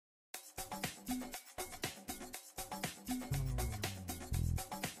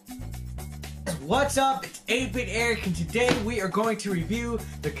What's up? It's 8-Bit Eric, and today we are going to review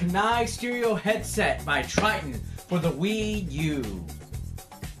the Kunai stereo headset by Tritton for the Wii U.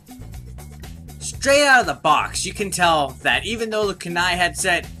 Straight out of the box, you can tell that even though the Kunai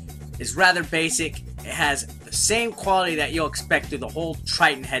headset is rather basic, it has the same quality that you'll expect through the whole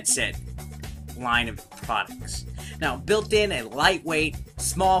Tritton headset line of products. Now, built in a lightweight,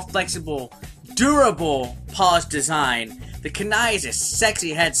 small, flexible, durable, polished design, the Kunai is a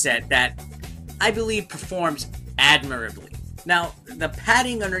sexy headset that I believe performs admirably. Now, the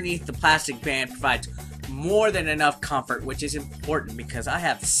padding underneath the plastic band provides more than enough comfort, which is important because I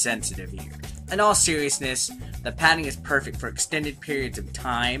have sensitive ears. In all seriousness, the padding is perfect for extended periods of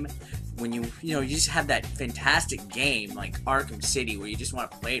time when you just have that fantastic game like Arkham City where you just want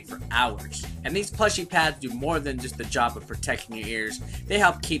to play it for hours. And these plushy pads do more than just the job of protecting your ears. They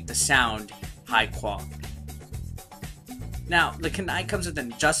help keep the sound high quality. Now, the Kunai comes with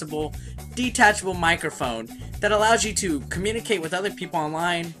an adjustable, detachable microphone that allows you to communicate with other people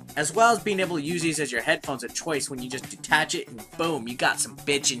online, as well as being able to use these as your headphones of choice when you just detach it and boom, you got some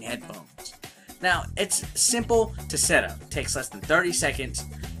bitchin' headphones. Now, it's simple to set up. It takes less than 30 seconds.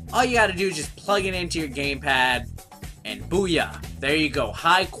 All you gotta do is just plug it into your gamepad and booyah. There you go.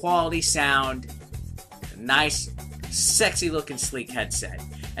 High quality sound, a nice, sexy looking sleek headset.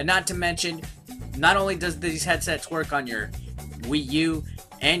 And not to mention, not only does these headsets work on your Wii U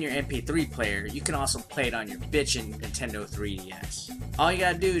and your MP3 player, you can also play it on your bitchin' Nintendo 3DS. All you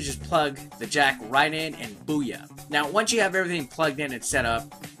gotta do is just plug the jack right in and booyah. Now, once you have everything plugged in and set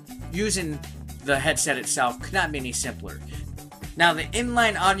up, using the headset itself could not be any simpler. Now, the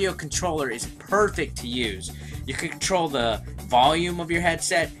inline audio controller is perfect to use. You can control the volume of your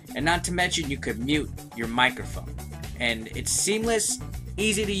headset, and not to mention you could mute your microphone. And it's seamless,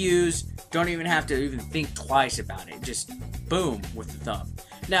 easy to use, don't even have to even think twice about it. Just boom with the thumb.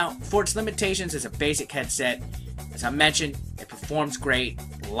 Now, for its limitations as a basic headset, as I mentioned, it performs great,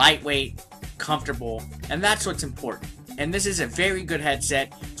 lightweight, comfortable, and that's what's important. And this is a very good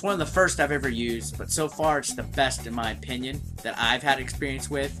headset. It's one of the first I've ever used, but so far it's the best in my opinion that I've had experience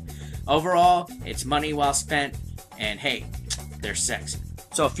with. Overall, it's money well spent, and hey, they're sexy.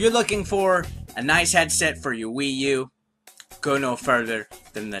 So if you're looking for a nice headset for your Wii U, go no further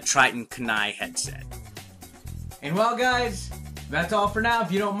than the Tritton Kunai headset. And well, guys, that's all for now.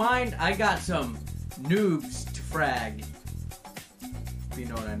 If you don't mind, I got some noobs to frag. If you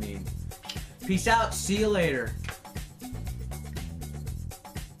know what I mean. Peace out. See you later.